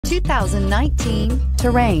2019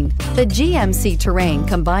 Terrain. The GMC Terrain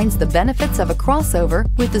combines the benefits of a crossover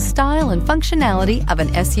with the style and functionality of an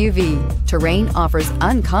SUV. Terrain offers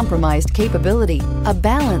uncompromised capability, a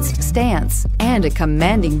balanced stance, and a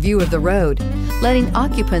commanding view of the road, letting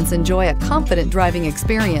occupants enjoy a confident driving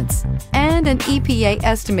experience. And an EPA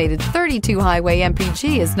estimated 32 highway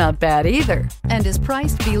MPG is not bad either, and is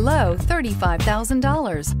priced below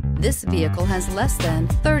 $35,000. This vehicle has less than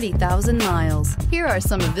 30,000 miles. Here are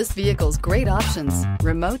some of this vehicle's great options: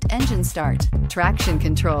 remote engine start, traction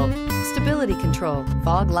control, stability control,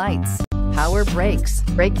 fog lights, power brakes,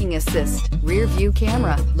 braking assist, rear view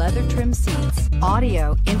camera, leather trim seats,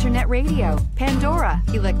 audio, internet radio, Pandora,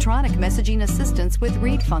 electronic messaging assistance with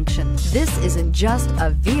read function. This isn't just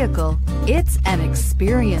a vehicle, it's an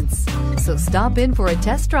experience. So stop in for a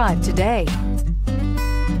test drive today.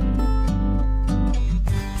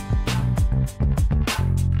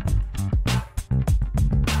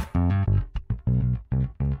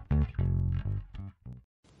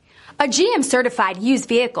 A GM certified used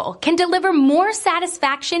vehicle can deliver more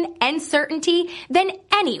satisfaction and certainty than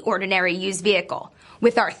any ordinary used vehicle.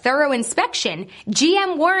 With our thorough inspection,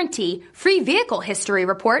 GM warranty, free vehicle history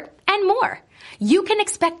report, and more. You can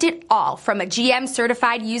expect it all from a GM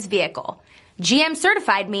certified used vehicle. GM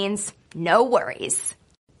certified means no worries.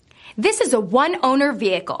 This is a one-owner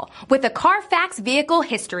vehicle with a Carfax Vehicle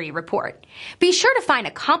History Report. Be sure to find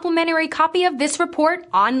a complimentary copy of this report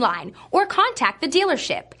online or contact the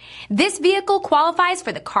dealership. This vehicle qualifies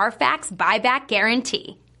for the Carfax Buyback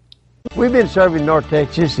Guarantee. We've been serving North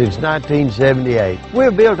Texas since 1978.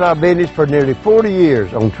 We've built our business for nearly 40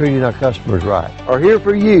 years on treating our customers right. We're here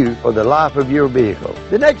for you for the life of your vehicle.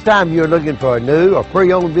 The next time you're looking for a new or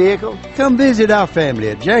pre-owned vehicle, come visit our family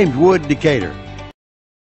at James Wood Decatur.